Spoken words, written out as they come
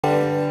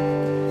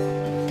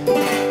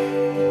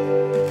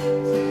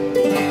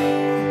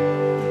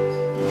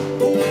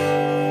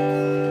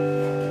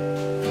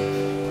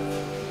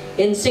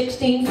In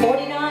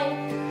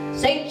 1649,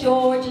 St.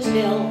 George's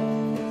Hill,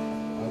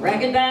 a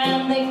ragged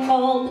band they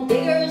called the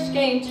Diggers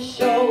came to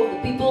show the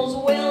people's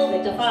will.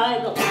 They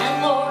defied the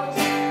landlords,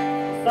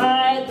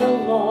 defied the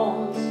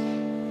laws.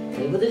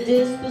 They were the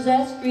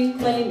dispossessed,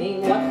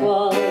 reclaiming what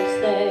was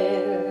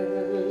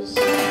theirs.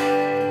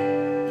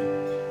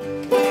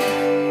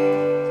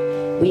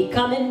 We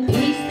come in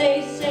peace,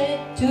 they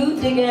said,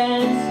 to dig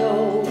and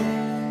sow.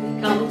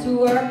 We come to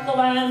work the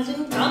lands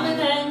in common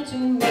and to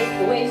make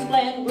the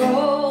wasteland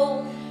grow.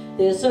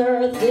 This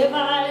earth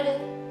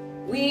divided,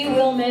 we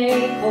will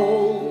make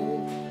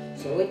whole,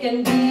 so it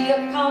can be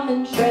a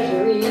common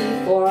treasury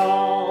for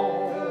all.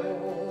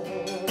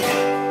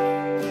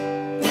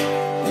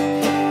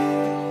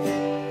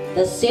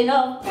 The sin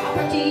of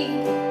property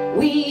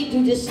we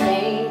do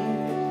disdain.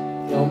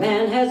 No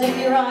man has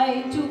any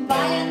right to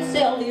buy and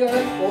sell the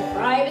earth for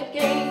private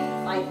gain.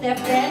 By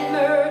theft and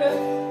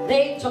murder,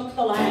 they took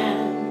the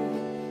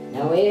land.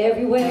 Now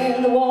everywhere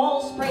the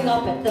walls spring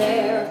up at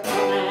their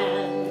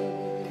command.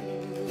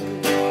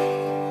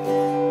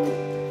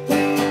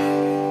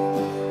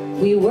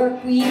 We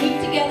work, we eat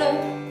together,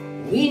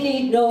 we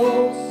need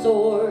no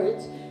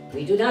swords.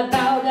 We do not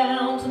bow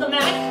down to the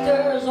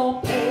masters or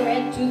pay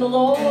rent to the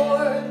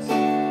lords.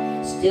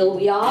 Still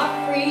we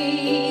are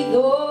free,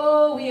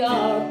 though we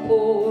are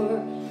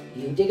poor.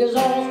 You diggers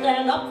all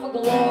stand up for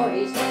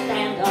glory,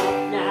 stand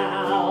up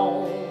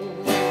now.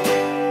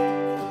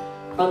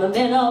 From the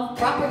men of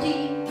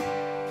property,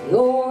 the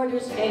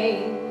orders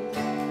came.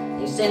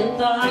 They sent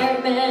the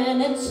hired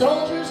men and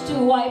soldiers to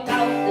wipe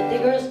out the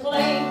diggers'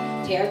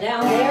 claim, tear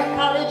down their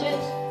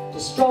cottages,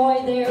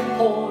 destroy their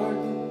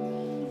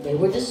corn. They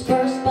were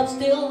dispersed, but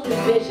still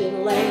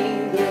division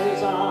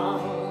lingers on.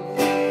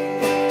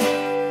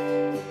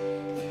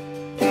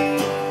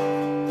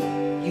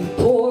 You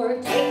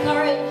poor, take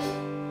courage.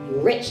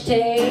 You rich,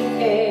 take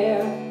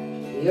care.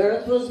 The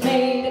earth was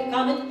made a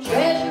common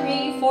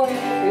treasury for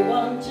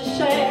everyone to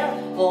share.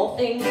 All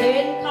things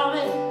in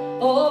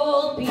common,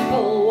 all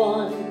people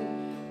one.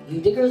 You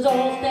diggers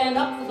all stand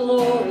up for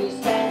glory,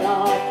 stand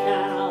up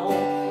now.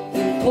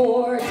 You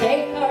poor,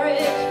 take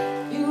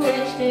courage. You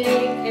rich,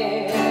 take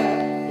care.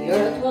 The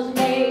earth was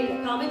made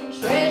a common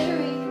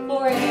treasury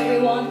for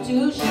everyone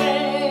to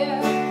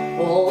share.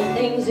 All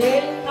things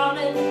in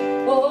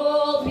common,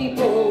 all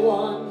people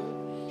one.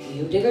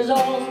 You diggers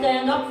all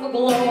stand up for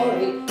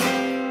glory,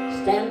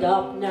 stand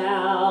up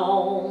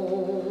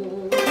now.